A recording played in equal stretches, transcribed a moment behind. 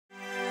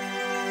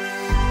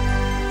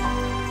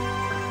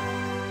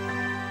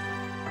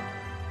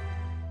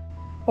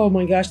Oh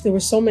my gosh, there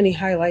were so many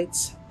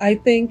highlights. I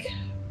think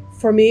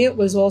for me, it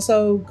was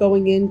also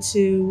going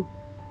into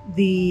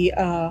the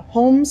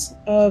homes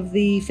of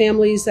the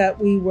families that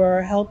we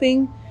were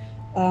helping,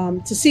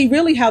 to see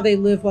really how they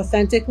live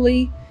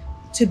authentically,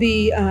 to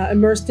be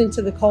immersed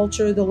into the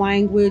culture, the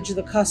language,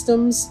 the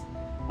customs,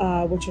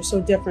 which are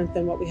so different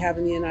than what we have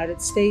in the United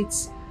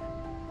States.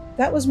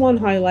 That was one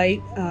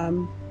highlight.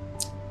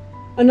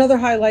 Another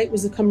highlight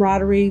was the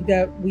camaraderie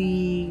that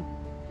we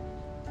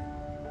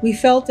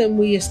felt and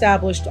we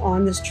established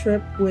on this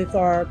trip with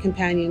our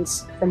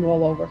companions from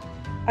all over.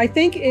 I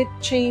think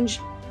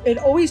it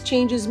always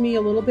changes me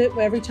a little bit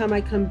every time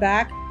I come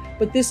back,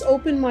 but this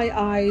opened my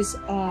eyes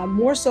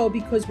more so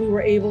because we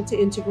were able to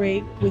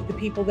integrate with the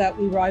people that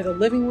we were either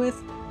living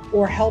with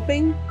or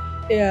helping.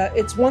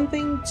 It's one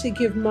thing to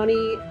give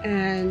money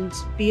and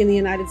be in the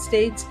United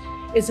States.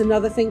 It's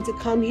another thing to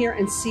come here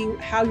and see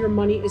how your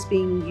money is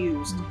being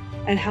used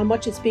and how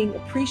much it's being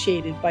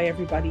appreciated by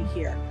everybody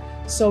here.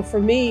 So for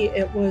me,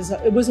 it was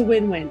a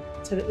win-win.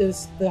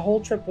 The whole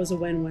trip was a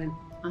win-win.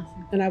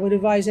 Awesome. And I would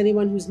advise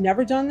anyone who's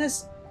never done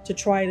this to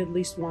try it at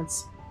least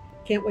once.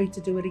 Can't wait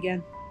to do it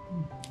again.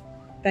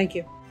 Thank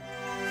you.